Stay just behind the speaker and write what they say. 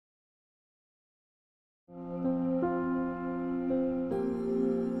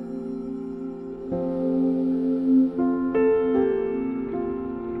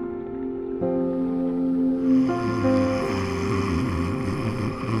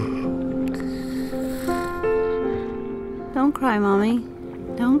Don't cry, Mommy.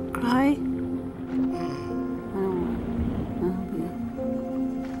 Don't cry.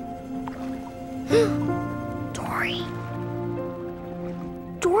 Dory.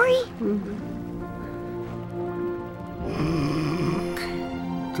 Dory?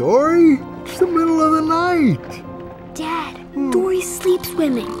 Dory? It's the middle of the night. Dad, Dory's sleep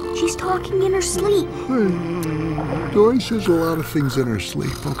swimming. She's talking in her sleep. Dory says a lot of things in her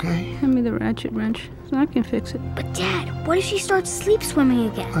sleep, okay? Hand me the ratchet wrench so I can fix it. But Dad, what if she starts sleep swimming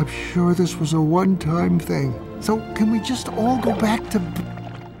again? I'm sure this was a one-time thing. So can we just all go back to...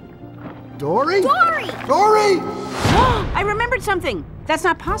 Dory? Dory! Dory! I remembered something. That's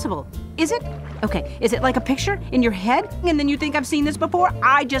not possible. Is it? Okay, is it like a picture in your head? And then you think I've seen this before?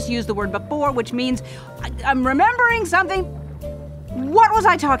 I just used the word before, which means I'm remembering something. What was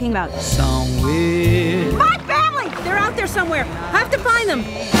I talking about? Somewhere. My family! They're out there somewhere. I have to find them.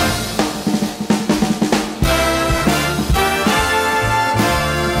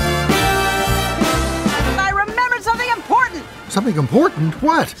 I remembered something important. Something important?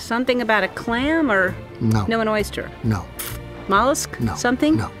 What? Something about a clam or... No. No, an oyster. No. Mollusk? No.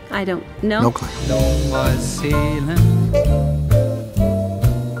 Something? No. I don't know. No clam. No more sailing.